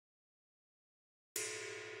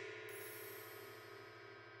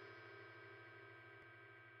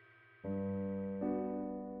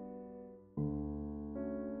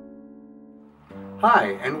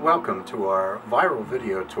Hi, and welcome to our viral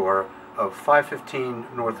video tour of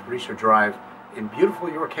 515 North Reeser Drive in beautiful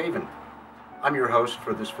York Haven. I'm your host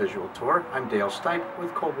for this visual tour. I'm Dale Stipe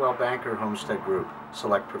with Coldwell Banker Homestead Group,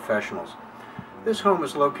 Select Professionals. This home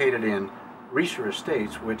is located in Reeser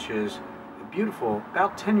Estates, which is a beautiful,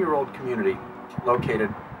 about 10-year-old community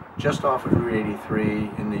located just off of Route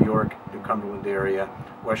 83 in the York, New Cumberland area,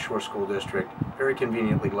 West Shore School District, very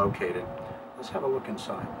conveniently located. Let's have a look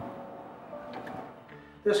inside.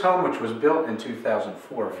 This home, which was built in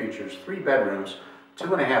 2004, features 3 bedrooms,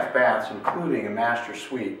 2.5 baths, including a master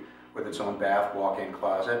suite with its own bath, walk-in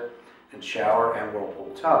closet, and shower and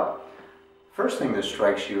whirlpool tub. First thing that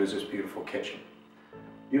strikes you is this beautiful kitchen.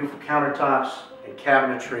 Beautiful countertops and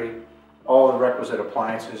cabinetry, all the requisite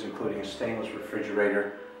appliances, including a stainless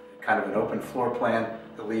refrigerator, kind of an open floor plan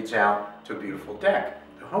that leads out to a beautiful deck.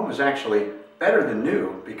 The home is actually better than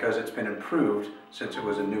new because it's been improved since it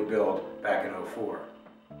was a new build back in '04.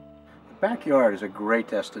 The backyard is a great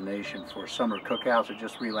destination for summer cookouts or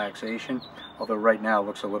just relaxation, although right now it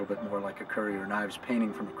looks a little bit more like a Curry or Knives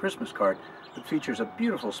painting from a Christmas card. It features a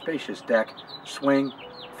beautiful spacious deck, swing,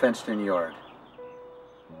 fenced-in yard.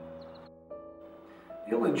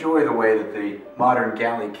 You'll enjoy the way that the modern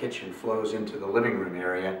galley kitchen flows into the living room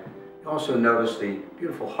area. You'll also notice the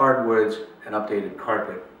beautiful hardwoods and updated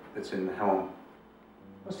carpet that's in the home.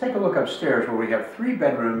 Let's take a look upstairs where we have 3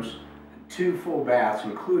 bedrooms and 2 full baths,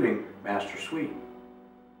 including master suite.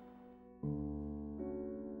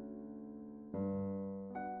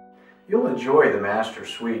 You'll enjoy the master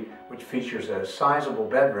suite, which features a sizable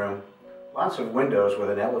bedroom, lots of windows with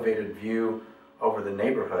an elevated view over the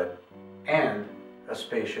neighborhood, and a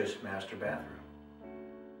spacious master bathroom.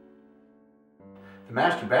 The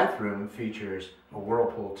master bathroom features a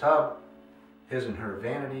whirlpool tub, his and her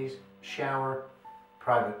vanities, shower,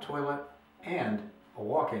 private toilet, and a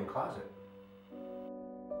walk-in closet.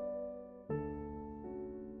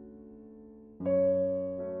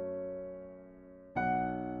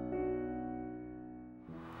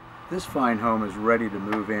 This fine home is ready to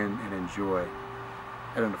move in and enjoy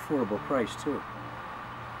at an affordable price too.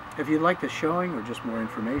 If you'd like the showing or just more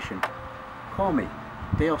information, call me,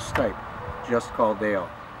 Dale Stipe, just call Dale,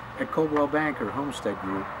 at Coldwell Banker Homestead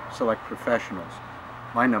Group, Select Professionals.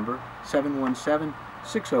 My number,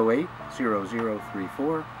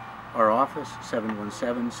 717-608-0034, our office,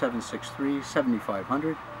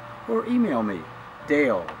 717-763-7500, or email me,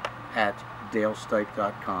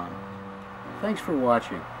 dale@dalestipe.com. Thanks for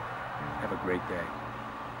watching. Have a great day.